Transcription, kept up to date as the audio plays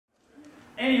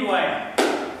Anyway,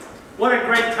 what a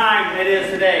great time it is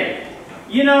today.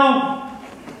 You know,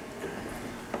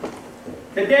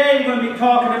 today we're going to be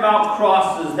talking about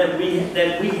crosses that we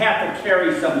have to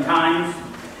carry sometimes.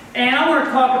 And I want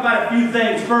to talk about a few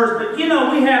things first, but you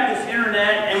know, we have this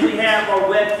internet and we have our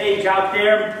web page out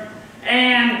there,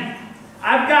 and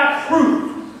I've got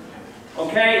proof,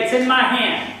 okay? It's in my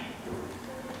hand.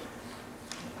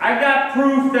 I've got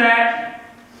proof that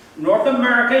North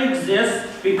America exists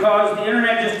because the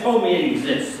internet just told me it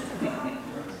exists.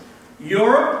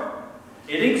 Europe,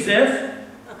 it exists.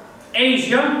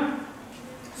 Asia,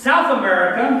 South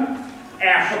America,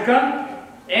 Africa,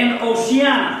 and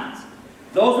Oceania.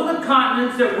 Those are the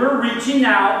continents that we're reaching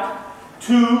out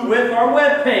to with our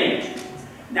web page.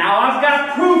 Now I've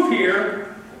got proof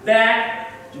here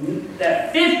that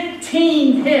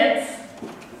 15 hits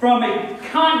from a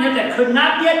continent that could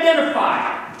not be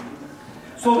identified.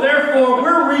 So therefore,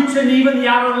 we're reaching even the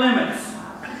outer limits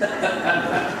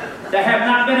that have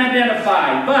not been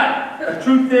identified. But the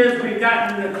truth is, we've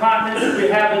gotten the continents,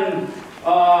 we're having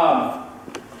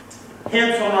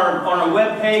hits on our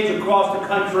web page across the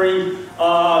country.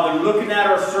 They're looking at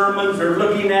our sermons, they're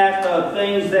looking at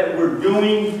things that we're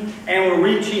doing, and we're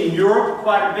reaching Europe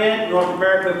quite a bit. North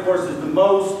America, of course, is the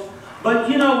most. But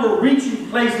you know, we're reaching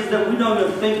places that we don't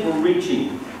even think we're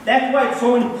reaching. That's why it's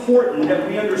so important that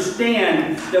we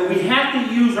understand that we have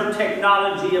to use our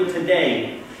technology of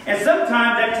today. And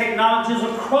sometimes that technology is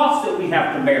a cross that we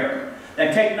have to bear.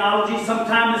 That technology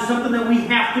sometimes is something that we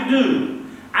have to do.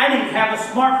 I didn't have a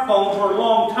smartphone for a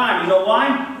long time. You know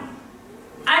why?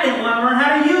 I didn't want to learn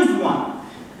how to use one.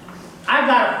 I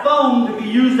got a phone to be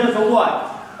used as a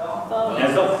what?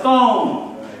 As a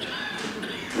phone.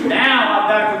 Now I've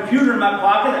got a computer in my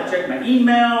pocket. I check my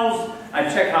emails. I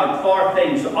check how far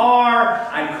things are.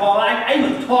 I call. I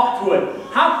even talk to it.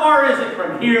 How far is it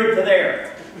from here to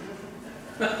there?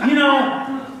 You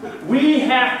know, we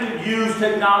have to use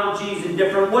technologies in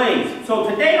different ways. So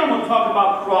today I'm going to talk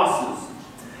about crosses.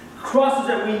 Crosses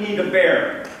that we need to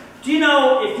bear. Do you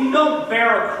know, if you don't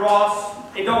bear a cross,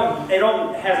 it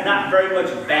has not very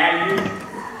much value.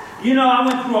 You know, I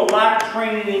went through a lot of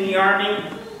training in the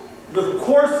Army. The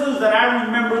courses that I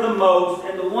remember the most,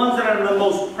 and the ones that I'm the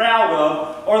most proud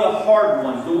of, are the hard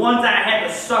ones. The ones that I had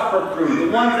to suffer through.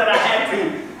 The ones that I had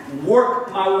to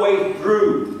work my way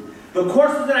through. The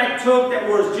courses that I took that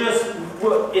was just,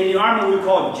 in the Army we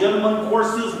call gentleman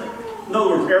courses. In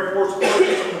other words, Air Force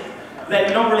courses. That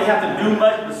you don't really have to do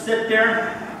much but sit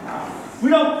there. We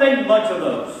don't think much of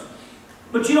those.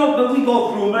 But you know, but we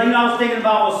go through them. You know, I was thinking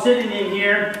about, I was sitting in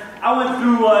here, I went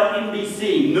through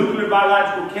NBC, Nuclear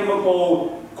Biological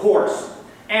Chemical course.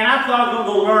 And I thought I was going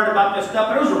to go learn about this stuff,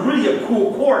 but it was really a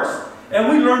cool course. And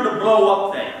we learned to blow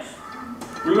up things.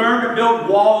 We learned to build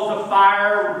walls of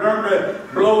fire, we learned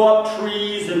to blow up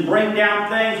trees and bring down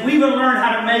things. We even learned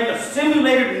how to make a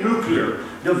simulated nuclear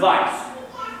device.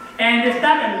 And it's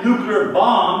not a nuclear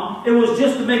bomb, it was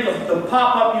just to make the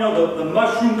pop up, you know, the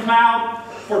mushroom cloud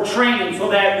for training, so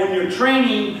that when you're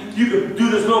training, you could do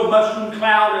this little mushroom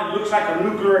cloud and it looks like a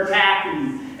nuclear attack.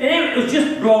 And it was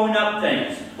just blowing up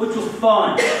things, which was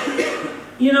fun.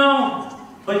 You know,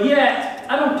 but yet,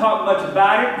 I don't talk much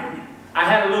about it. I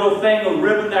had a little thing, a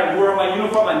ribbon that I wore on my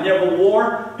uniform I never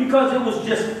wore because it was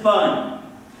just fun.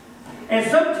 And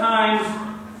sometimes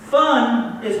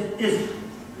fun is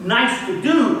nice to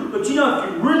do, but you know,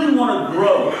 if you really want to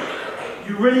grow,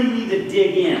 you really need to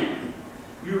dig in.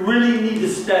 You really need to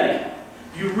study.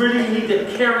 You really need to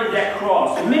carry that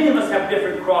cross. And many of us have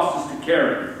different crosses to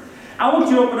carry. I want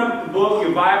you to open up the book,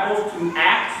 your Bibles, to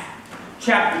Acts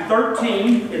chapter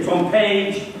 13. It's on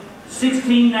page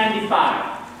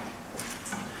 1695.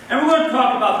 And we're going to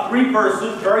talk about 3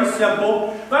 verses, very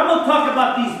simple. But I'm going to talk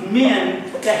about these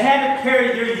men that had to carry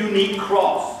their unique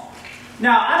cross.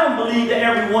 Now, I don't believe that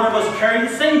every one of us carry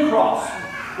the same cross.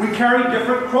 We carry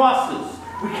different crosses.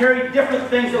 We carry different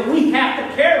things that we have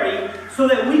to carry so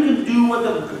that we can do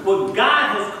what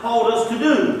God has called us to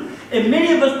do. And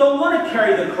many of us don't want to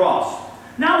carry the cross.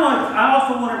 Now, I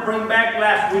also want to bring back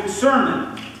last week's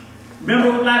sermon.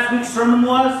 Remember what last week's sermon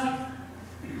was?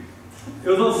 It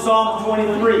was on Psalm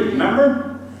 23.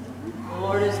 Remember? The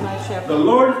Lord is my shepherd. The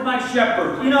Lord is my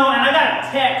shepherd. You know, and I got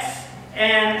a text,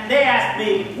 and they asked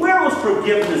me, where was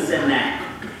forgiveness in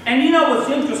that? And you know what's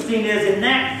interesting is in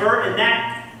that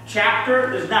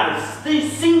chapter, there's not a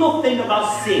single thing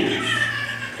about sin.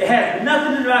 It has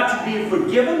nothing about you being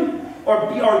forgiven or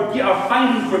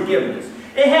finding forgiveness.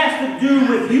 It has to do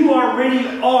with you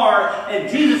already are, and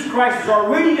Jesus Christ is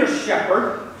already your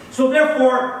shepherd. So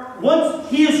therefore, once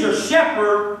He is your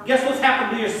shepherd, guess what's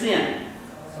happened to your sin?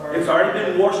 It's already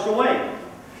been washed away.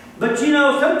 But you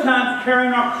know, sometimes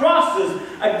carrying our crosses,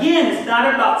 again, it's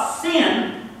not about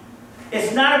sin.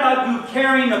 It's not about you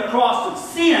carrying a cross of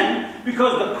sin,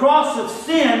 because the cross of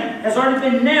sin has already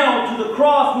been nailed to the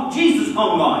cross who Jesus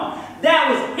hung on.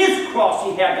 That was his cross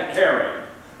he had to carry.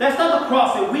 That's not the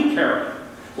cross that we carry.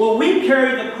 Well, we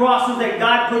carry the crosses that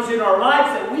God puts in our lives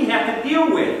that we have to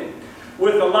deal with.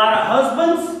 With a lot of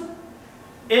husbands,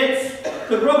 it's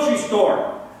the grocery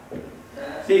store.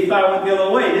 See, if I went the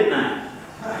other way, didn't I?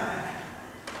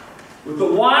 With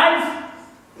the wives,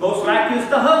 most likely it's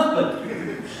the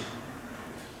husband.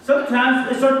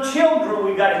 Sometimes it's our children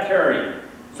we got to carry.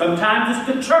 Sometimes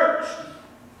it's the church.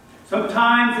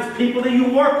 Sometimes it's people that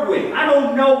you work with. I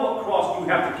don't know what cross you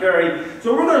have to carry,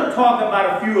 so we're going to talk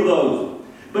about a few of those.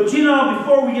 But you know,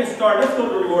 before we get started, let's go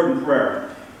to the Lord in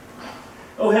prayer.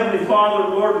 Oh, Heavenly Father,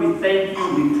 Lord, we thank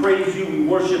you, we praise you, we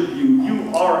worship you.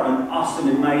 You are an awesome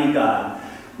and mighty God.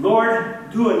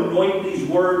 Lord, do anoint these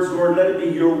words, Lord. Let it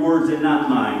be your words and not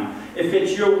mine. If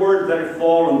it's your word, let it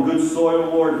fall on good soil,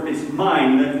 Lord. If it's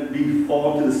mine, let it be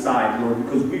fall to the side, Lord,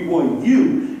 because we want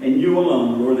you and you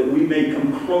alone, Lord, that we may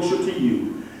come closer to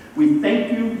you. We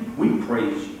thank you, we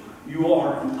praise you. You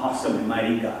are an awesome and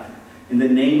mighty God. In the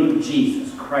name of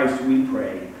Jesus Christ we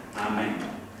pray. Amen.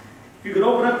 If you could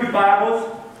open up your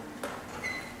Bibles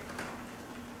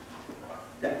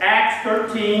to Acts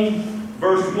 13,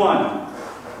 verse 1.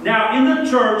 Now, in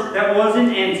the church that was in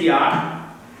Antioch,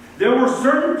 there were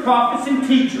certain prophets and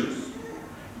teachers.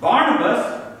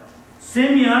 Barnabas,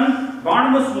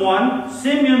 Barnabas one,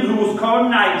 Simeon, who was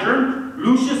called Niger,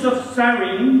 Lucius of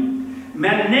Cyrene,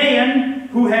 Manaen,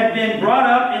 who had been brought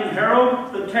up in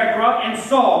Herod the Tetrarch, and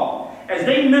Saul. As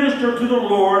they ministered to the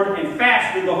Lord and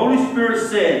fasted, the Holy Spirit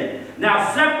said,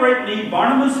 Now separate me,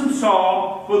 Barnabas and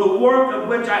Saul, for the work of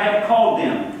which I have called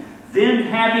them. Then,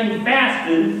 having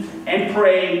fasted and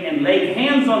prayed and laid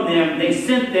hands on them, they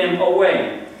sent them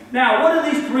away. Now, what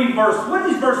are these three verses? What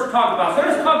do these verses talk about? So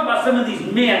let's talk about some of these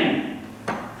men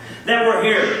that were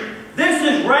here. This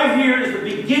is right here is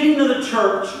the beginning of the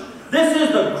church. This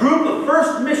is the group of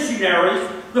first missionaries,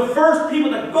 the first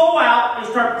people that go out and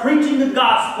start preaching the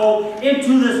gospel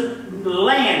into this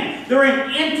land. They're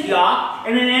in Antioch,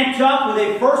 and in Antioch, where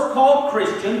they first called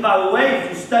Christians. By the way, if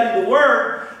you study the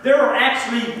word, they were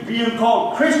actually being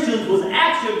called Christians was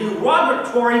actually a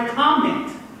derogatory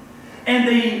comment. And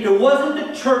it wasn't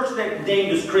the church that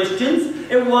named us Christians.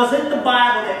 It wasn't the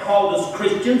Bible that called us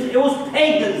Christians. It was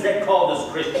pagans that called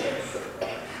us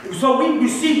Christians. So we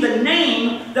received the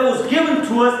name that was given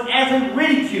to us as a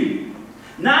ridicule.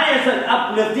 Not as an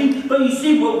uplifting, but you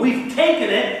see what we've taken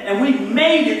it and we've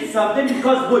made it something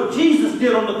because of what Jesus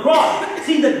did on the cross.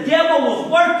 See, the devil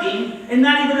was working and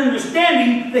not even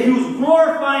understanding that he was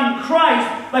glorifying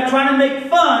Christ by trying to make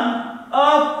fun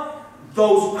of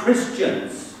those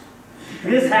Christians.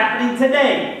 And it's happening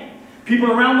today.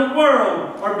 People around the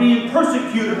world are being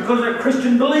persecuted because of their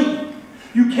Christian belief.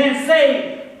 You can't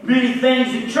say many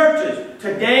things in churches.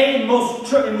 Today, in most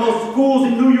schools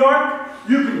in New York,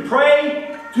 you can pray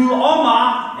to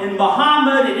Allah and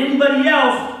Muhammad and anybody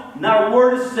else. Not a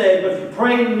word is said, but if you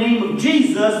pray in the name of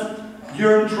Jesus,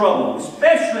 you're in trouble.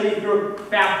 Especially if you're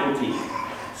faculty.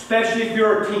 Especially if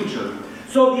you're a teacher.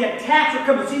 So the attacks are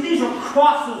coming. See, these are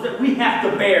crosses that we have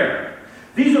to bear.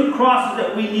 These are crosses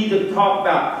that we need to talk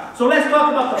about. So let's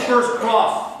talk about the first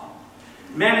cross.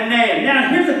 Manaen. Now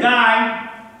here's a guy,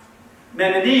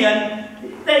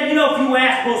 Manaen, that, you know, if you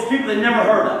ask most people, they never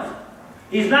heard of.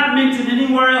 He's not mentioned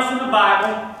anywhere else in the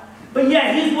Bible. But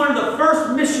yet he's one of the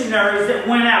first missionaries that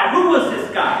went out. Who was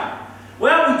this guy?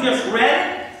 Well, we just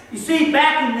read it. You see,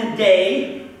 back in the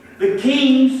day, the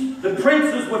kings, the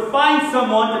princes would find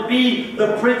someone to be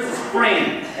the prince's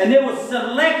friend. And they would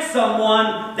select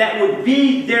someone that would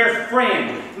be their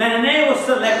friend. Manaen was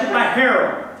selected by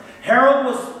Herod.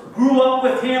 Herod grew up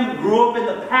with him, grew up in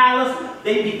the palace.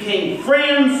 They became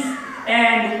friends.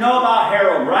 And we know about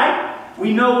Herod, right?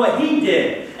 We know what he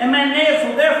did. And Manaen,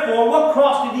 so therefore, what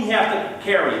cross did he have to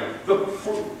carry?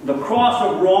 The cross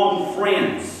of wrong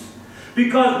friends.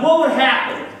 Because what would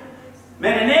happen?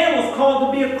 Manaen was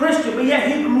called to be a Christian, but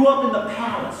yet he grew up in the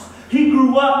palace. He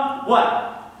grew up,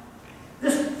 what?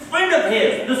 This friend of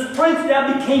his, this prince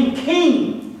that became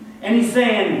king. And he's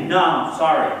saying, no,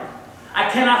 sorry. I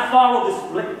cannot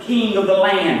follow this king of the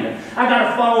land. I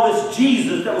got to follow this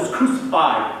Jesus that was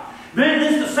crucified. Man,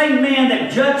 this is the same man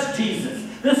that judged Jesus.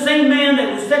 The same man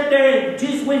that was sat there and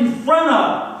Jesus went in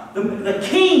front of the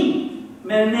king.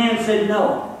 Manaen said,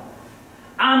 no,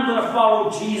 I'm going to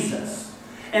follow Jesus.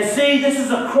 And see, this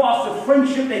is a cross of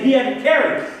friendship that he had to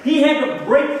carry. He had to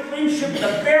break friendship with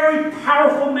a very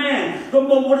powerful man.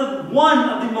 One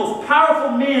of the most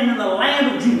powerful men in the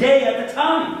land of Judea at the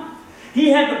time. He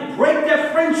had to break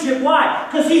that friendship. Why?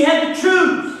 Because he had to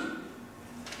choose.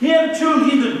 He had to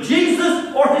choose either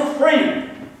Jesus or his friend.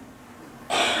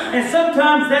 And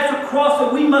sometimes that's a cross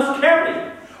that we must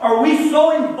carry. Are we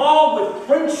so involved with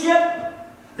friendship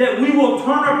that we will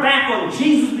turn our back on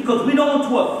Jesus because we don't want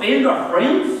to offend our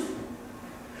friends?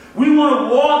 We want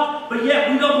to walk, but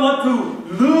yet we don't want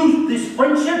to lose this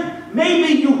friendship.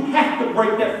 Maybe you have to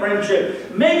break that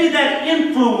friendship. Maybe that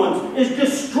influence is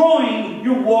destroying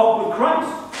your walk with Christ.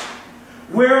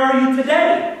 Where are you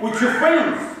today with your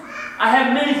friends? I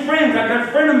have many friends. I got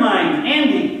a friend of mine,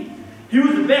 Andy. He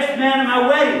was the best man at my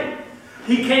wedding.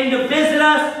 He came to visit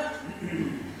us.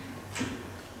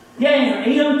 Yeah,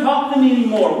 he doesn't talk to me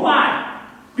anymore. Why?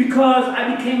 Because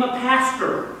I became a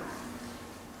pastor.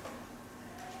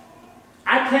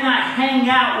 I cannot hang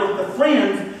out with the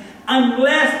friends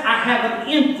unless I have an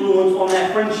influence on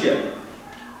that friendship.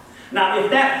 Now, if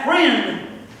that friend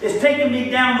is taking me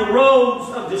down the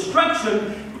roads of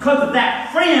destruction, because of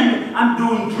that friend, I'm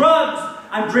doing drugs,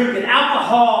 I'm drinking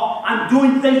alcohol, I'm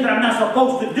doing things that I'm not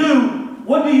supposed to do,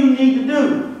 what do you need to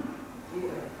do?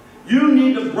 You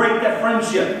need to break that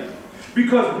friendship.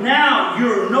 Because now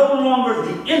you're no longer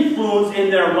the influence in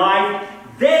their life,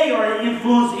 they are an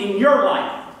influence in your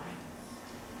life.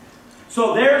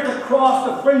 So there's the cross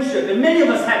of friendship. And many of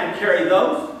us had to carry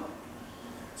those.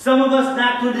 Some of us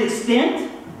not to the extent.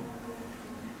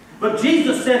 But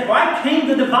Jesus said, well, I came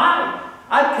to divide.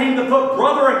 I came to put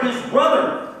brother against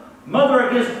brother, mother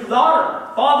against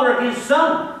daughter, father against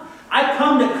son. I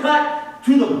come to cut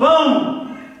to the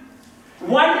bone.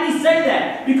 Why did he say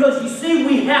that? Because you see,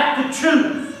 we have to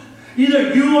choose.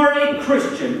 Either you are a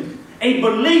Christian, a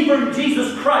believer in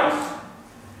Jesus Christ,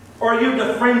 or you're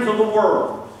the friends of the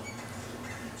world.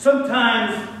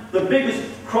 Sometimes the biggest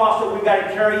cross that we got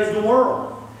to carry is the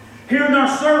world. Here in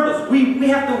our service, we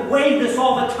have to weigh this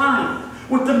all the time.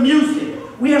 With the music,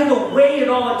 we have to weigh it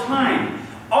all the time.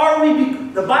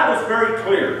 The Bible is very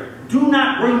clear. Do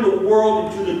not bring the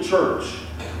world into the church,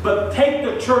 but take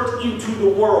the church into the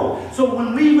world. So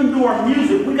when we even do our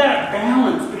music, we got to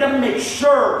balance. We got to make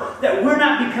sure that we're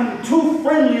not becoming too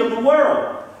friendly of the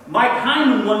world. Mike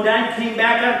Hyman one day came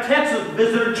back out of Texas to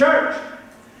visit a church.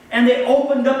 And they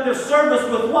opened up their service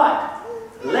with what?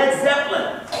 Led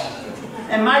Zeppelin.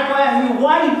 And Michael asked me,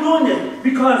 why are you doing this?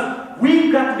 Because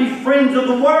we've got to be friends of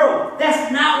the world.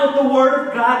 That's not what the Word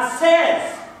of God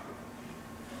says.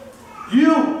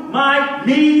 You,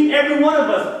 me, every one of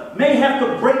us may have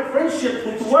to break friendships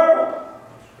with the world.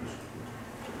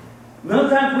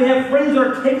 Sometimes we have friends that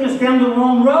are taking us down the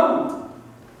wrong road.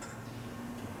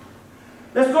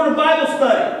 Let's go to Bible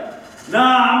study.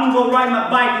 Nah, I'm going to go ride my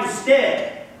bike instead.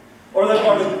 Or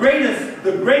the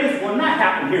greatest one, not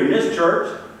happened here in this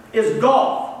church, is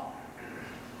golf.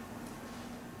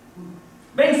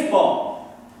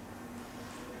 Baseball.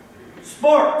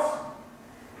 Sports.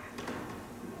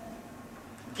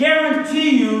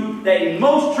 Guarantee you that in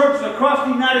most churches across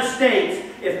the United States,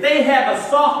 if they have a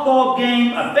softball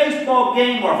game, a baseball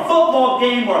game, or a football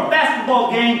game, or a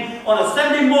basketball game on a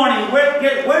Sunday morning, where do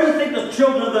you think the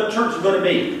children of the church are going to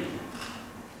be?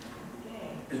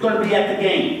 It's going to be at the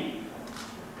game.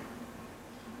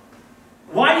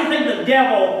 Why do you think the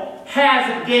devil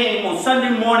has a game on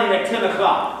Sunday morning at 10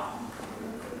 o'clock?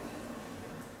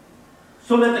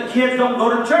 So that the kids don't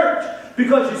go to church.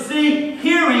 Because you see,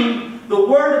 hearing the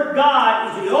Word of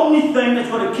God is the only thing that's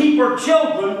going to keep our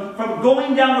children from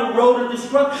going down the road of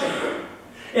destruction.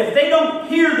 If they don't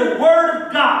hear the Word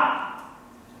of God,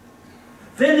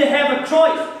 then they have a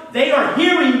choice. They are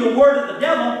hearing the word of the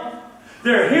devil.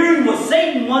 They're hearing what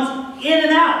Satan wants in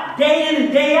and out, day in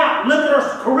and day out. Look at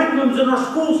our curriculums in our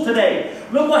schools today.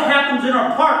 Look what happens in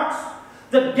our parks.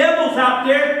 The devil's out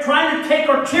there trying to take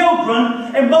our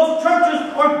children, and most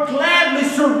churches are gladly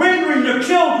surrendering their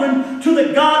children to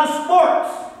the god of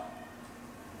sports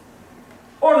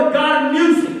or the god of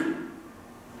music.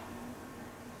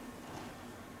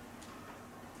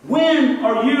 When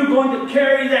are you going to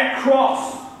carry that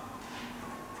cross?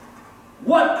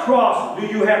 What cross do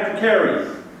you have to carry?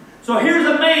 So here's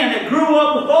a man that grew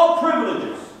up with all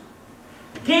privileges,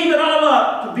 gave it all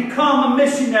up to become a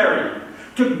missionary,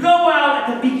 to go out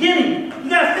at the beginning. You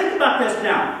got to think about this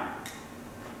now.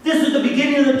 This is the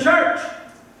beginning of the church.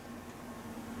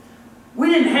 We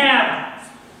didn't have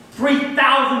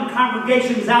 3,000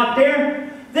 congregations out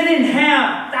there. They didn't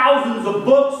have thousands of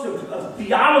books of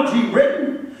theology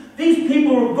written. These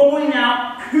people were going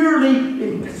out purely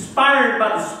inspired by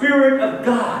the Spirit of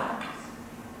God.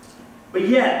 But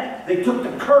yet, they took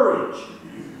the courage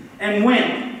and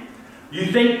went. You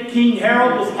think King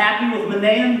Harold was happy with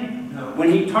Menahem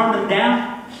when he turned him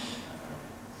down?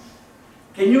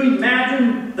 Can you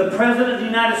imagine when the President of the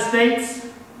United States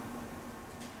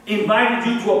invited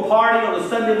you to a party on a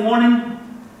Sunday morning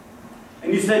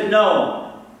and you said,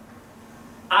 no,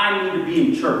 I need to be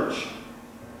in church?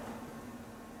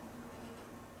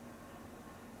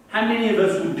 How many of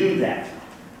us would do that?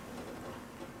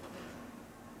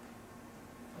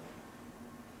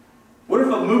 What if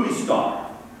a movie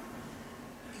star,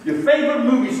 your favorite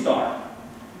movie star,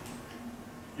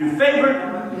 your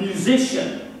favorite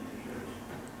musician,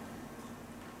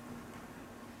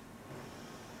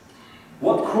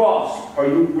 what cross are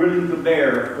you willing to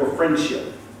bear for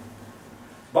friendship?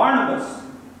 Barnabas.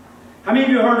 How many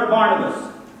of you heard of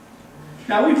Barnabas?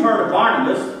 Now we've heard of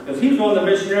Barnabas because he's one of the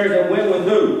missionaries that went with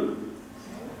who?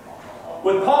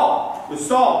 With Paul, with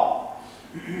Saul.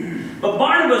 But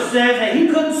Barnabas says that he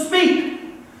couldn't speak.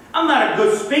 I'm not a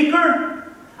good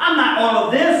speaker. I'm not all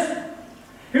of this.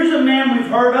 Here's a man we've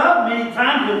heard of many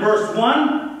times in verse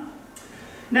 1.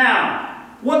 Now,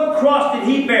 what cross did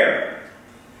he bear?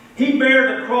 He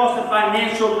bare the cross of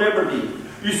financial liberty.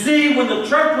 You see, when the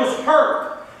church was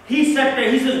hurt, he sat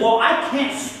there, he says, well, I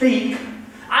can't speak.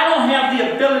 I don't have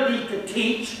the ability to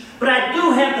teach, but I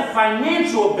do have the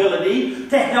financial ability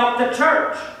to help the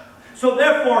church. So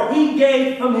therefore, he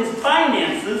gave from his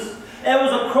finances. That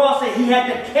was a cross that he had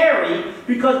to carry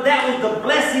because that was the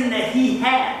blessing that he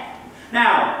had.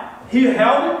 Now, he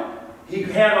held it. He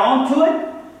held on to it.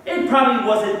 It probably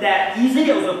wasn't that easy.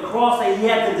 It was a cross that he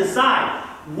had to decide.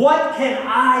 What can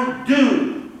I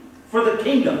do for the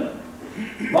kingdom?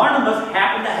 Barnabas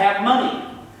happened to have money.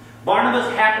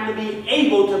 Barnabas happened to be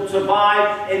able to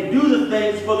survive and do the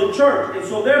things for the church. And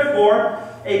so therefore,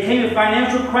 it came a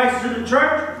financial crisis in the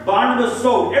church. Barnabas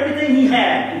sold everything he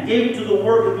had and gave it to the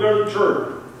work of the early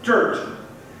church.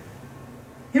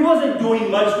 He wasn't doing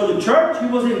much for the church. He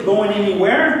wasn't going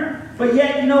anywhere. But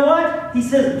yet, you know what? He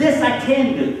says, this I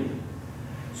can do.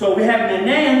 So we have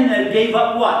Menan that gave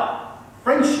up what?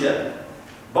 Friendship.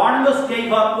 Barnabas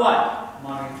gave up what?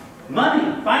 Money.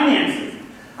 Money, finances.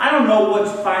 I don't know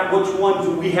which ones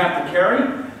we have to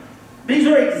carry. These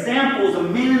are examples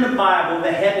of men in the Bible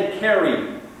that had to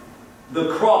carry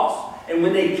the cross. And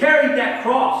when they carried that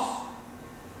cross,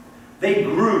 they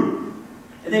grew.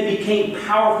 And they became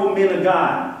powerful men of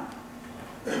God.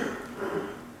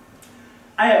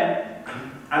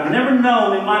 I've never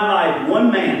known in my life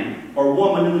one man or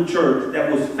woman in the church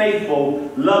that was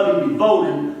faithful, loving,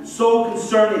 devoted, so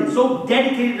concerned, and so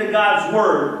dedicated to God's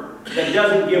Word that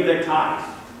doesn't give their tithes.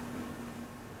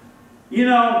 You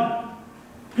know,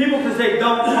 people can say,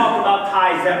 don't talk about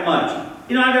tithes that much.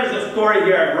 You know, there's a story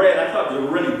here I've read. I thought it was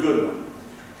a really good one.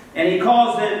 And he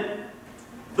calls it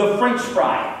the French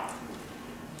fry.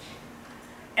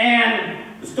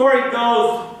 And the story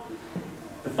goes,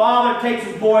 the father takes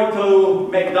his boy to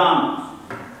McDonald's.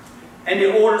 And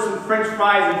they order some French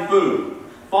fries and food.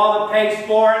 Father pays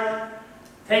for it,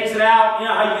 takes it out. You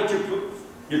know how you get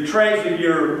your trays of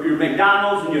your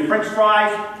McDonald's and your French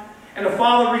fries? And the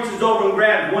father reaches over and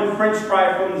grabs one French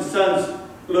fry from the son's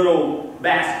little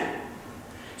basket.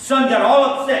 Son got all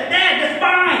upset. Dad, that's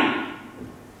mine!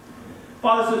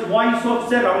 Father says, why are you so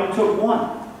upset? I only took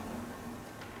one.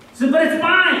 He says, but it's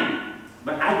mine.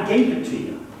 But I gave it to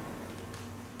you.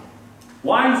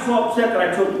 Why are you so upset that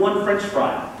I took one French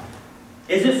fry?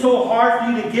 Is it so hard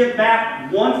for you to give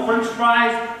back one French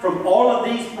fries from all of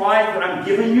these fries that I'm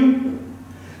giving you?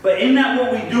 But isn't that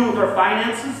what we do with our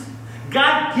finances?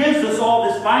 God gives us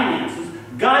all these finances.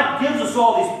 God gives us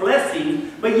all these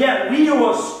blessings. But yet we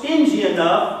are stingy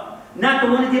enough not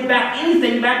to want to give back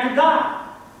anything back to God.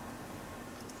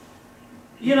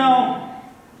 You know,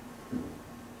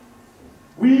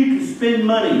 we can spend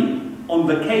money on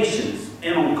vacations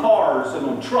and on cars and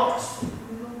on trucks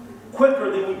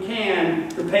quicker than we can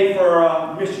to pay for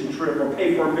a mission trip or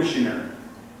pay for a missionary.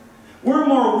 We're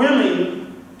more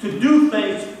willing to do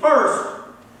things first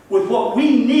with what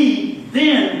we need,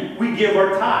 then we give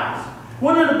our tithes.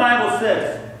 What did the Bible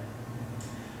says?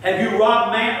 Have you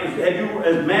robbed man?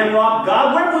 Has man robbed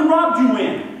God? Where have we robbed you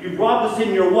in? You've robbed us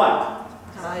in your what?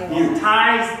 Tithes. Your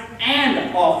tithes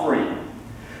and offering.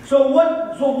 So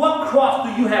what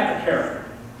cross do you have to carry?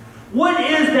 What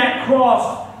is that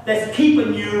cross that's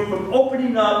keeping you from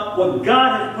opening up what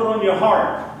God has put on your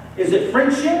heart? Is it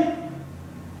friendship?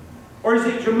 Or is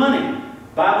it your money?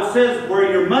 The Bible says where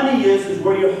your money is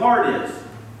where your heart is.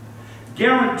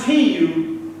 Guarantee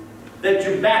you that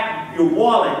your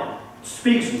wallet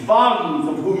speaks volumes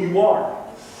of who you are.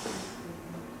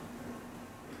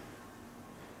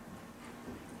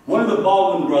 One of the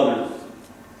Baldwin brothers,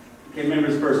 I can't remember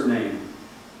his first name.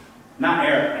 Not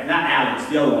Eric, not Alex,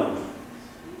 the other one.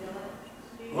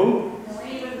 Who?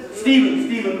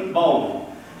 Stephen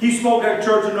Baldwin. He spoke at a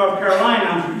church in North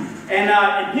Carolina,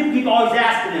 and people keep always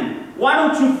asking him, why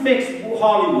don't you fix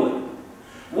Hollywood?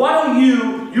 Why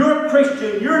don't you're a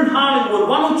Christian, you're in Hollywood,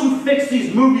 why don't you fix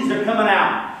these movies that are coming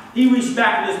out? He reached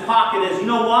back in his pocket as, you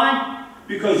know why?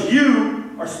 Because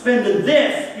you are spending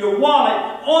your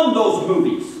wallet, on those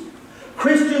movies.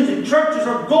 Christians and churches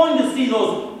are going to see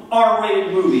those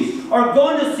R-rated movies, are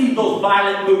going to see those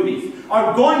violent movies,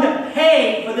 are going to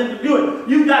pay for them to do it.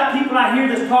 You've got people out here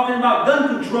that's talking about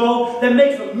gun control that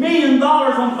makes $1 million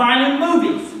on violent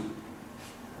movies.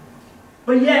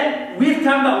 But yet, we're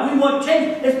talking about we want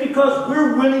change. It's because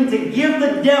we're willing to give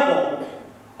the devil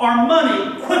our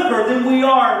money quicker than we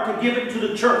are to give it to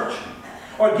the church,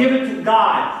 or give it to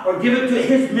God, or give it to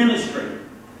His ministry.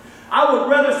 I would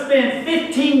rather spend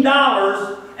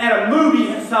 $15 at a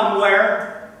movie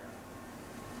somewhere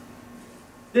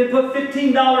than put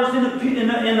 $15 in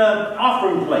an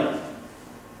offering plate.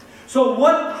 So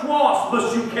what cross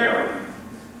must you carry?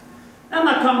 I'm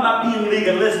not talking about being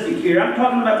legalistic here. I'm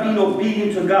talking about being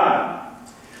obedient to God.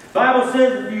 The Bible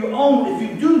says if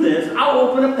you do this, I'll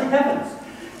open up the heavens.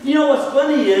 You know what's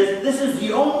funny is, this is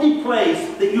the only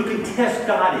place that you can test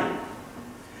God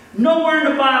in. Nowhere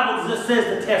in the Bible does it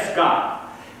says to test God.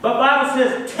 But the Bible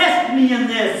says, test me in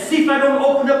this. See if I don't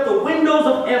open up the windows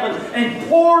of heaven and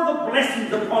pour the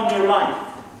blessings upon your life.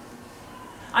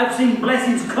 I've seen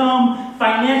blessings come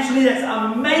financially. That's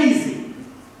amazing.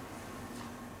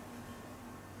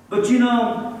 But you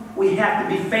know, we have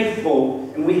to be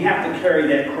faithful, and we have to carry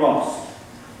that cross.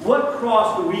 What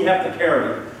cross do we have to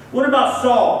carry? What about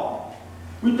Saul?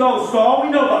 We know Saul. We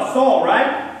know about Saul,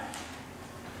 right?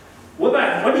 What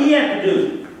did he have to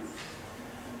do?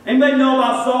 Anybody know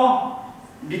about Saul?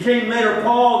 He became later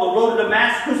Paul on the road to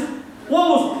Damascus. What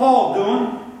was Paul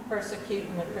doing?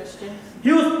 Persecuting the Christians.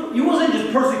 He wasn't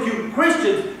just persecuting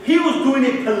Christians. He was doing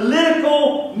a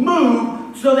political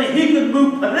move so that he could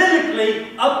move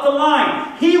politically up the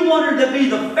line. He wanted to be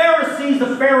the Pharisees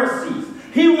of Pharisees.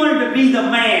 He wanted to be the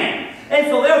man. And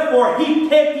so therefore he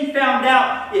found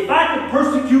out, if I could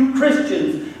persecute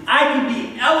Christians, I could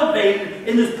be elevated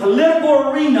in this political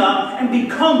arena and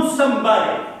become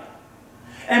somebody.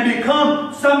 And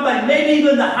become somebody, maybe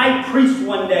even the high priest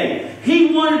one day.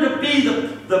 He wanted to be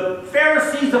the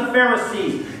Pharisees of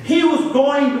Pharisees. He was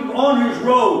going on his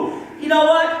road. You know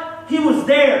what? He was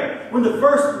there when the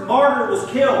first martyr was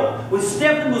killed. When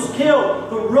Stephen was killed,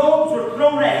 the robes were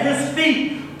thrown at his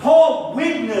feet. Paul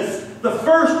witnessed the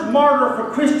first martyr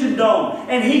for Christendom,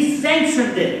 and he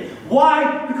sanctioned it.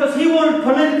 Why? Because he wanted to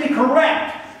politically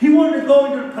correct. He wanted to go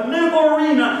into the political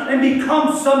arena and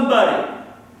become somebody.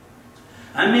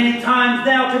 And many times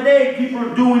now today, people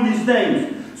are doing these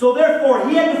things. So therefore,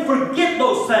 he had to forget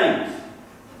those things.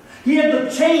 He had to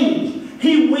change.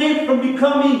 He went from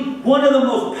becoming one of the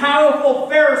most powerful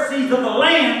Pharisees of the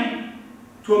land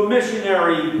to a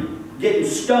missionary getting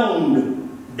stoned,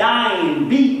 dying,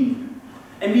 beaten,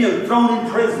 and being thrown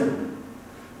in prison.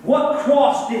 What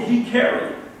cross did he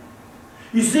carry?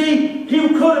 You see, he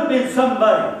could have been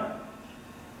somebody.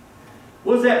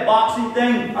 What was that boxing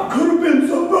thing? I could have been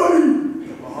somebody.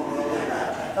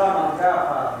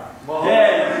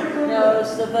 Yeah. No,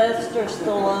 Sylvester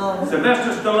Stallone.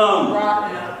 Sylvester Stallone.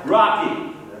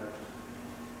 Rocky.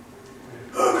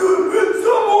 I could have been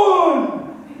someone.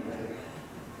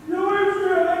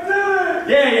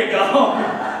 There you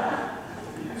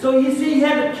go. So you see, he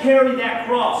had to carry that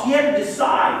cross. He had to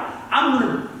decide, I'm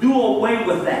going to do away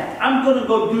with that. I'm going to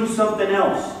go do something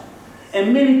else.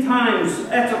 And many times,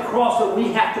 that's a cross that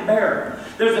we have to bear.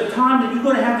 There's a time that you're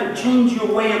going to have to change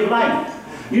your way of life.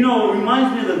 You know, it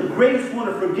reminds me of the greatest one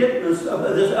of forgiveness of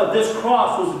this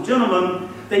cross was a gentleman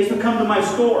that used to come to my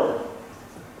store.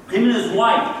 Him and his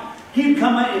wife. He'd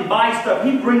come in and buy stuff.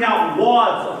 He'd bring out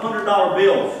wads of $100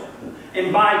 bills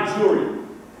and buy jewelry.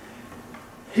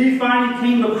 He finally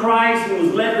came to Christ and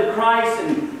was led to Christ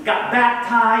and got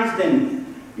baptized,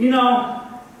 and, you know,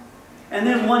 and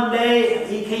then one day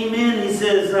he came in, he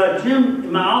says, Jim,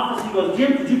 in my office, he goes,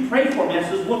 Jim, could you pray for me? I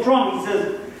says, what's wrong? He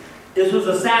says, this was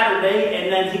a Saturday,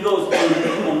 and then he goes,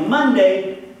 on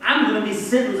Monday, I'm going to be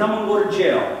sentenced, I'm going to go to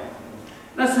jail.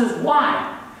 And I says,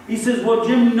 why? He says, well,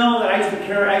 Jim, you know that I used to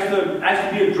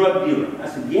be a drug dealer. I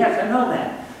said, yes, I know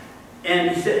that.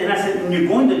 And he said, and I said, and you're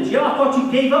going to jail? I thought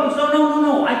you gave up. He said,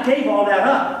 no, I gave all that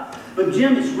up. But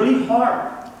Jim, it's really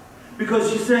hard.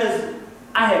 Because she says,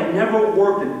 I have never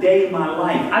worked a day in my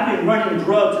life. I've been running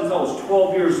drugs since I was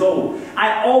 12 years old.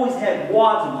 I always had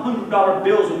wads of $100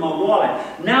 bills in my wallet.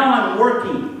 Now I'm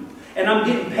working, and I'm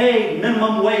getting paid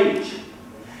minimum wage.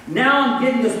 Now I'm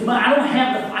getting this money.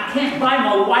 I can't buy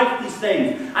my wife these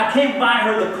things. I can't buy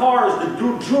her the cars, the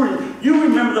jewelry. You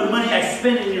remember the money I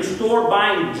spent in your store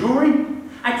buying jewelry?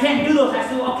 I can't do those. I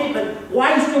said, well, okay, but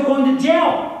why are you still going to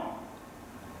jail?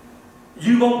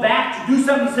 You go back to do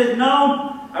something? He said,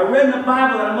 no, I read in the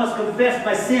Bible that I must confess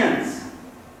my sins.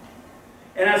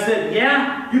 And I said,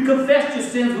 yeah, you confessed your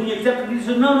sins when you accepted it. He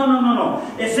said, no, no, no, no,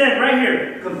 no. It said right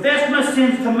here, confess my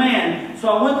sins to man. So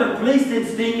I went to the police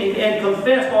instinct and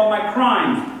confessed all my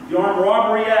crimes. The armed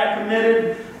robbery that I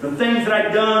committed, the things that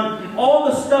I'd done, all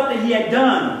the stuff that he had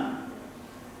done.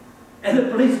 And the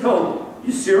police go,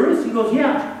 you serious? He goes,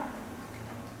 yeah.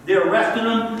 They arrested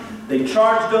him, they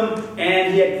charged him,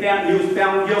 and he was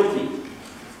found guilty.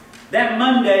 That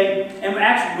Monday, and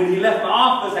actually when he left my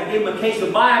office, I gave him a case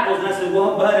of Bibles, and I said,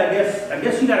 well, bud, I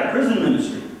guess you got a prison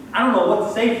ministry. I don't know what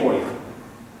to say for you.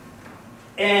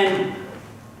 And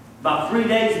about 3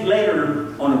 days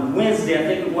later, on a Wednesday, I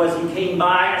think it was, he came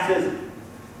by. I says,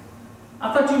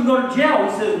 I thought you would go to jail.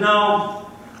 He says,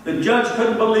 no, the judge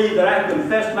couldn't believe that I had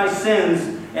confessed my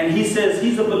sins, and he says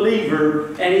he's a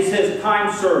believer, and he says,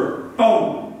 time served.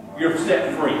 Boom, you're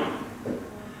set free.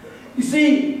 You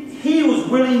see, he was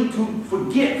willing to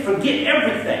forget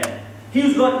everything. He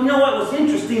was going, you know what was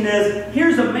interesting is,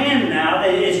 here's a man now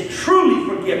that is truly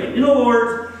forgiven. In other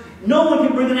words, no one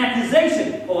can bring an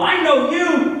accusation. Oh, I know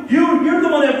you. You're the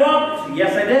one that robbed me.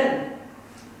 Yes, I did.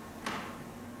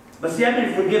 But see, I've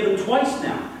been forgiven twice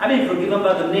now. I've been forgiven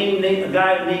by a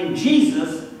guy named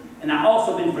Jesus, and I've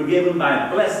also been forgiven by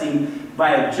a blessing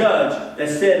by a judge that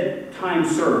said, time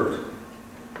served.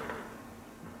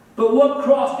 But what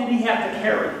cross did he have to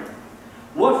carry?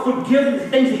 What forgiveness,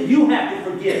 things that you have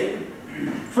to forgive?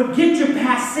 Forget your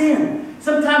past sin.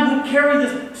 Sometimes we carry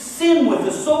this sin with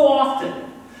us so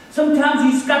often. Sometimes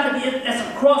you got to be, that's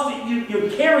a cross that you're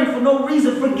carrying for no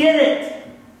reason. Forget it.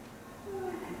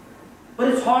 But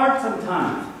it's hard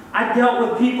sometimes. I've dealt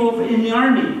with people in the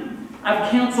Army. I've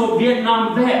counseled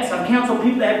Vietnam vets. I've counseled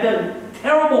people that have done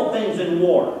terrible things in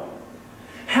war.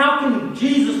 How can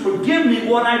Jesus forgive me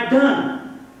what I've done?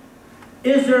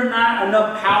 Is there not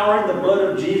enough power in the blood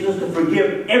of Jesus to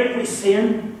forgive every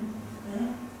sin?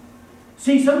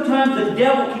 See, sometimes the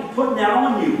devil keeps putting that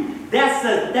on you. That's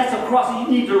a cross that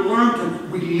you need to learn to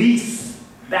release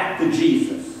back to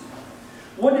Jesus.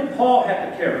 What did Paul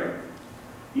have to carry?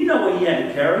 You know what he had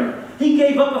to carry. He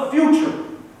gave up a future.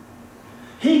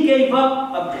 He gave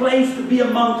up a place to be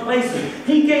among places.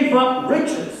 He gave up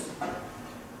riches.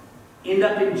 Ended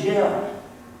up in jail.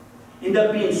 Ended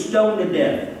up being stoned to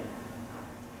death.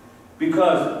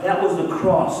 Because that was the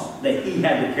cross that he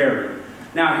had to carry.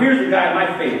 Now here's a guy,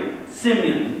 my favorite.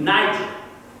 Simeon, Niger.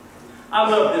 I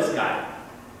love this guy.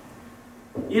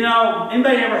 You know,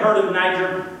 anybody ever heard of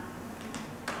Niger?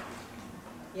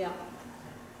 Yeah.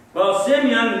 Well,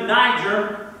 Simeon,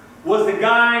 Niger, was the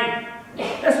guy.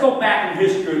 Let's go back in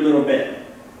history a little bit.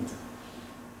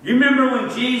 You remember when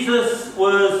Jesus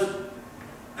was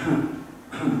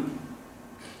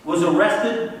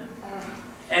arrested?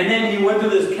 And then he went to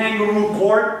this kangaroo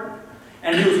court,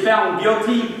 and he was found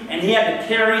guilty, and he had to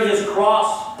carry his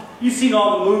cross. You've seen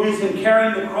all the movies, him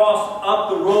carrying the cross up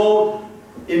the road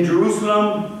in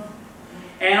Jerusalem.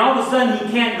 And all of a sudden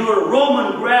he can't do it. A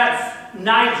Roman grabs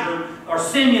Niger, or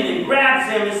Simeon, and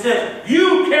grabs him and says,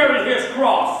 you carry his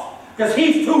cross, because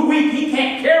he's too weak, he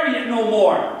can't carry it no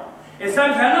more. And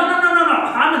some say, no,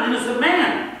 I'm an innocent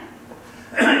man.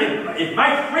 If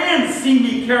my friends see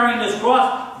me carrying this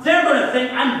cross, they're going to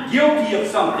think I'm guilty of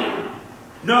something.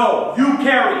 No, you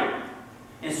carry it.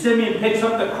 And Simeon picks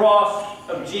up the cross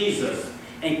of Jesus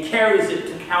and carries it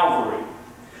to Calvary.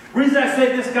 The reason I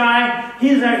say this guy,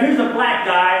 here's a black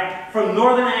guy from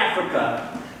northern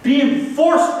Africa being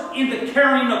forced into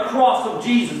carrying the cross of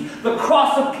Jesus, the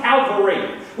cross of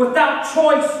Calvary. Without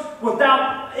choice,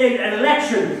 without an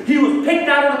election, he was picked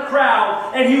out of the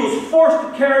crowd and he was forced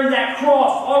to carry that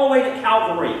cross all the way to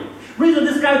Calvary. The reason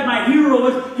this guy's my hero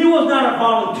is he was not a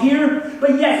volunteer,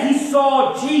 but yet he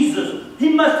saw Jesus. He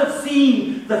must have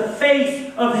seen the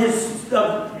face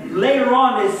of later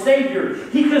on his Savior.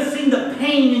 He could have seen the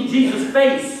pain in Jesus'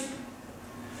 face.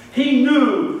 He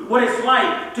knew what it's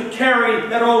like to carry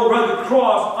that old rugged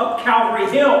cross up Calvary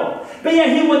Hill. But yet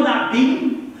he was not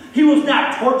beaten. He was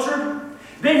not tortured.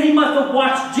 Then he must have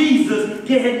watched Jesus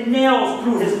get nails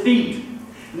through his feet,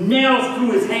 nails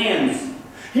through his hands.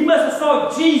 He must have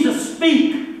saw Jesus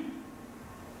speak.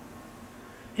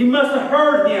 He must have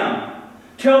heard him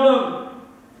tell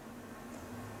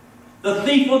the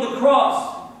thief of the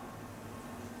cross,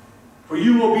 for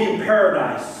you will be in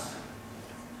paradise.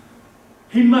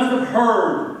 He must have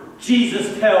heard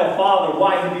Jesus tell, Father,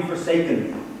 why have you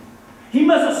forsaken me? He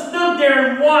must have stood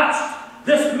there and watched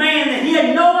this man that he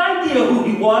had no idea who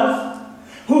he was.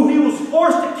 who he was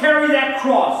forced to carry that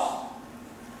cross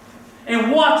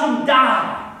and watch him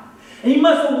die. And he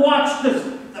must have watched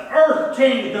the earth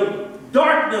change, the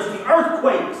darkness, the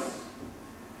earthquakes.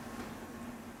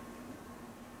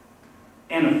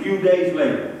 And a few days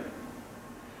later,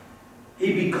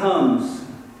 he becomes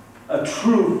a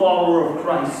true follower of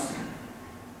Christ.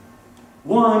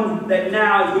 One that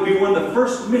now is going to be one of the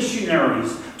first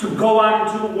missionaries to go out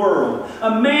into the world.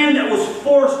 A man that was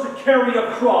forced to carry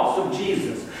a cross of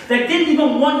Jesus. That didn't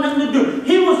even want nothing to do.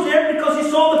 He was there because he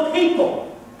saw the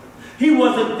people. He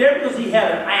wasn't there because he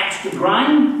had an axe to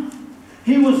grind.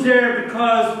 He was there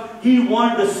because he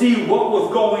wanted to see what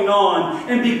was going on.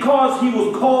 And because he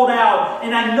was called out,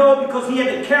 and I know because he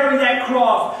had to carry that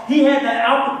cross, he had that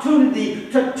opportunity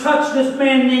to touch this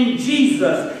man named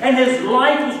Jesus. And his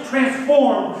life was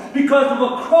transformed because of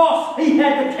a cross he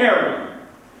had to carry.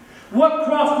 What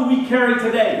cross do we carry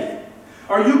today?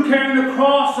 Are you carrying a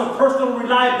cross of personal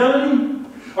reliability?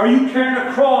 Are you carrying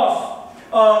a cross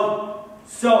of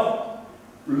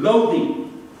self-loathing?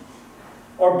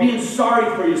 Or being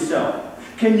sorry for yourself?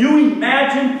 Can you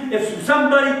imagine if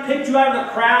somebody picked you out of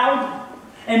the crowd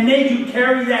and made you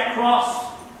carry that cross?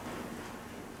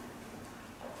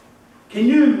 Can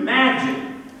you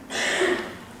imagine?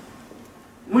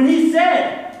 When he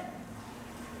said,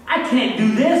 I can't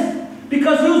do this,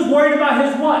 because he was worried about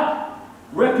his what?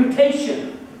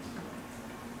 Reputation.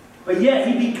 But yet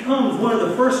he becomes one of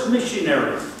the first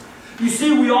missionaries. You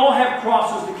see, we all have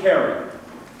crosses to carry.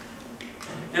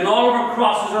 And all of our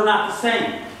crosses are not the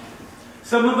same.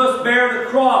 Some of us bear the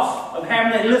cross of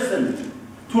having to listen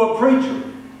to a preacher.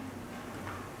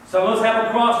 Some of us have a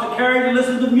cross to carry to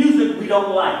listen to music we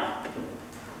don't like.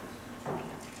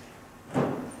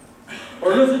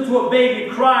 Or listen to a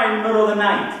baby cry in the middle of the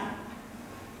night.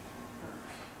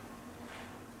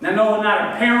 Now, I know we're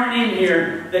not a parent in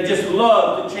here that just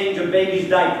loves to change a baby's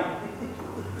diaper.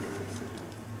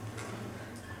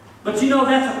 But you know,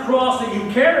 that's a cross that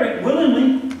you carry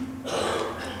willingly.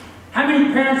 How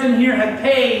many parents in here have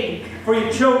paid for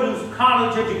your children's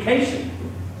college education?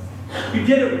 You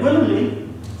did it willingly,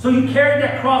 so you carried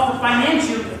that cross of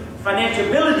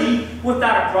financiability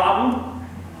without a problem.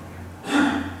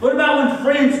 What about when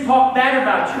friends talk bad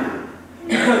about you?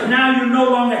 Because now you're no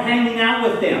longer hanging out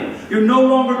with them. You're no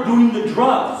longer doing the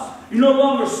drugs. You're no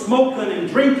longer smoking and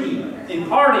drinking and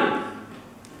partying.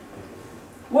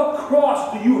 What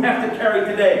cross do you have to carry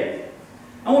today?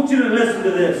 I want you to listen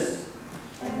to this.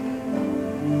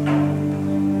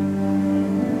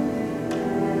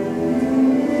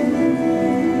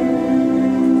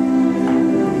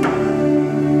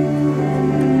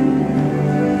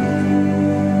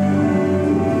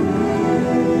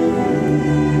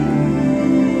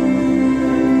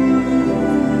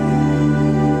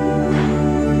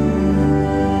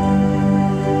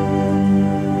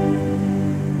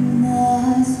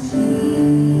 Must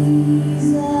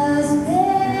Jesus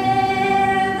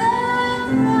bear the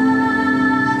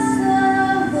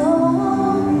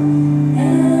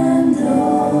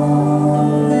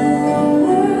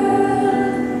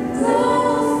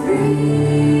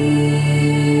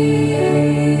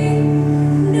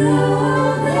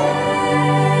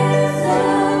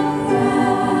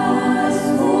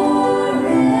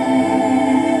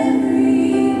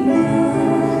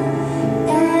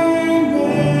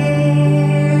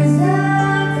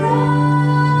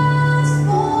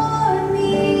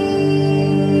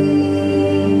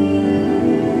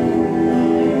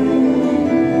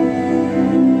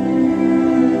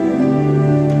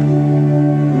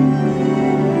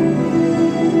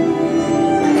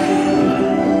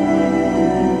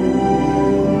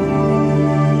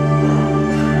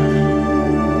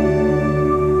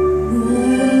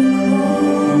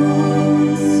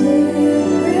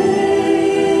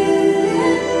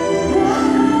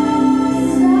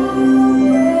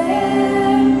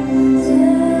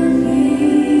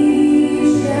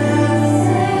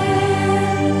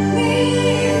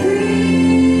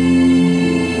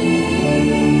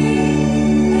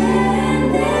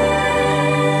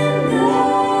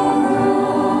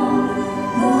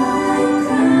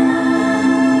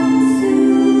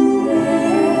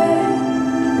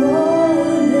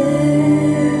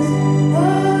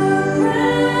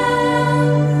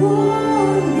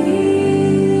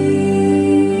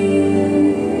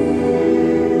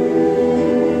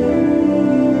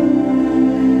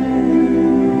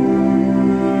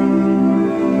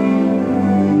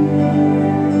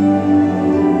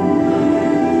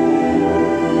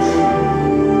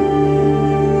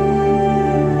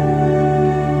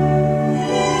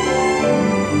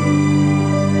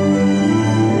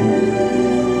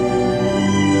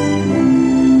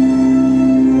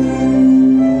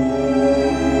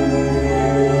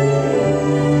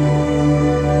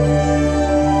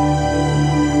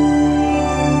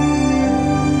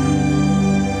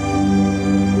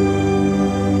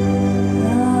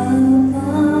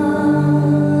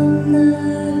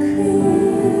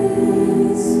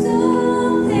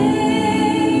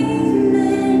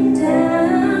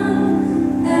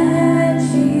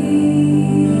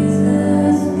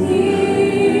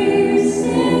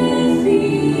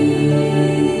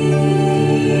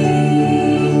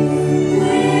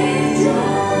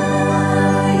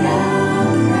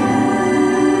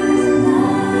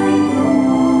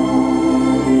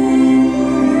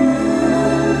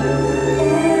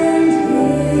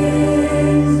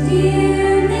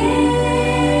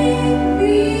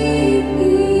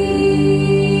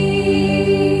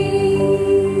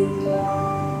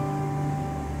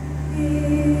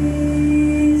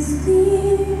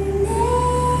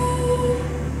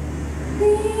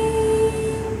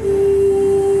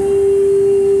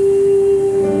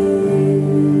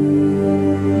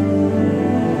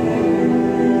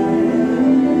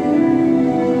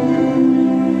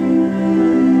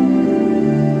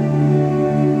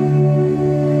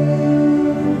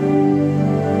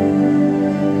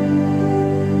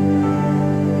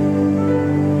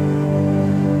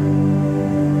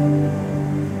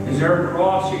there a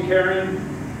cross you're carrying?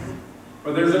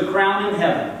 Or there's a crown in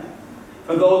heaven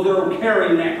for those that are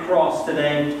carrying that cross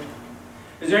today?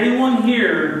 Is there anyone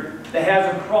here that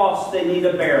has a cross they need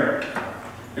to bear?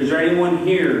 Is there anyone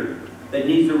here that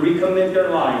needs to recommit their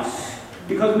lives?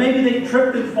 Because maybe they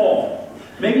tripped and fall.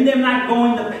 Maybe they're not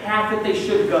going the path that they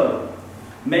should go.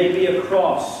 Maybe a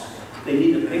cross they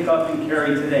need to pick up and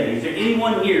carry today. Is there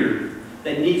anyone here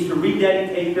that needs to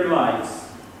rededicate their lives?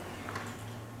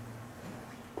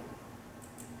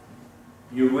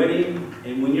 You're ready,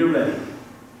 and when you're ready.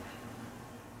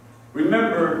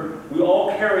 Remember, we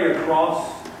all carry a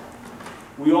cross.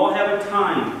 We all have a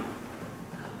time.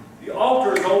 The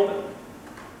altar is open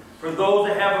for those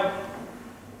that have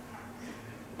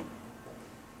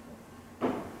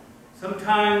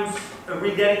sometimes a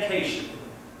rededication.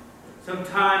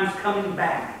 Sometimes coming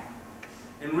back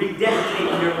and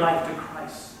rededicating your life to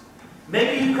Christ.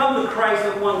 Maybe you come to Christ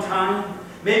at one time.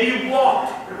 Maybe you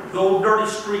walked the old dirty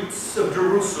streets of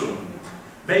Jerusalem.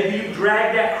 Maybe you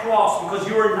dragged that cross because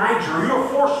you were in Niger. You were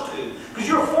forced to. Because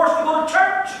you were forced to go to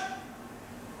church.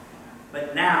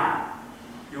 But now,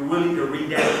 you're willing to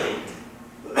rededicate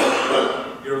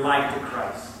your life to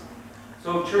Christ.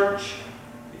 So church,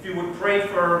 if you would pray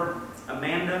for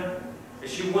Amanda, that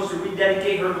she wants to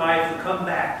rededicate her life to come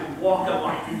back, to walk a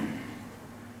life,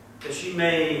 that she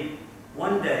may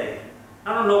one day,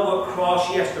 I don't know what cross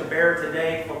she has to bear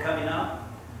today for coming up.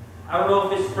 I don't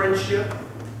know if it's friendship.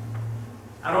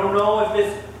 I don't know if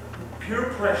it's pure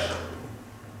pressure.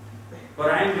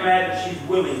 But I am glad that she's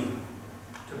willing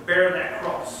to bear that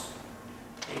cross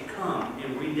and come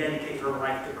and rededicate her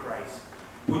life to Christ.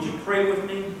 Would you pray with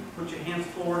me? Put your hands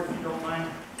forward if you don't mind.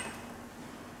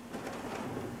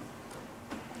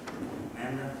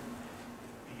 Amanda,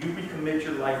 do you recommit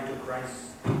your life to Christ?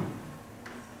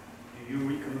 Do you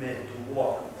recommit to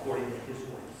walk according to His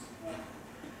ways?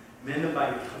 Amanda, by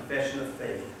your confession of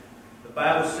faith, the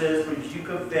Bible says, for if you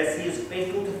confess, He is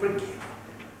faithful to forgive.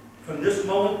 From this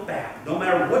moment back, no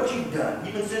matter what you've done,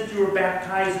 even since you were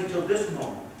baptized until this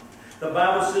moment, the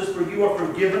Bible says, for you are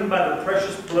forgiven by the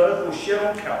precious blood that was shed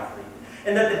on Calvary,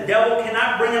 and that the devil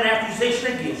cannot bring an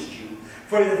accusation against you.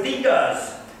 For if he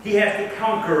does, he has to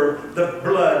conquer the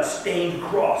blood-stained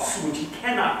cross, which he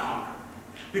cannot conquer.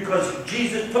 Because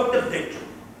Jesus took the victory.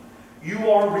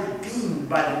 You are redeemed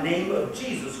by the name of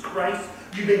Jesus Christ.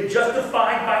 You've been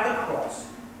justified by the cross.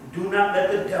 Do not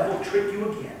let the devil trick you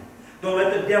again. Don't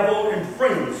let the devil and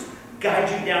friends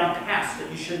guide you down paths that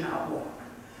you should not walk.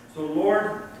 So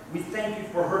Lord, we thank you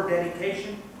for her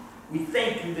dedication. We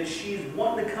thank you that she is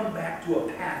wanting to come back to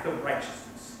a path of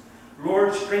righteousness.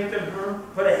 Lord, strengthen her.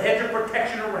 Put a hedge of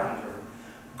protection around her.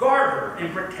 Guard her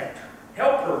and protect her.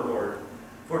 Help her, Lord.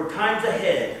 For times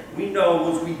ahead, we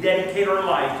know as we dedicate our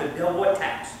life, the devil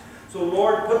attacks. So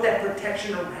Lord, put that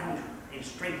protection around her and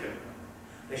strengthen her,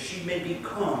 that she may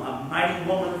become a mighty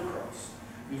woman of Christ.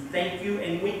 We thank you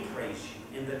and we praise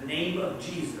you. In the name of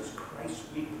Jesus Christ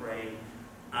we pray.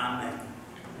 Amen.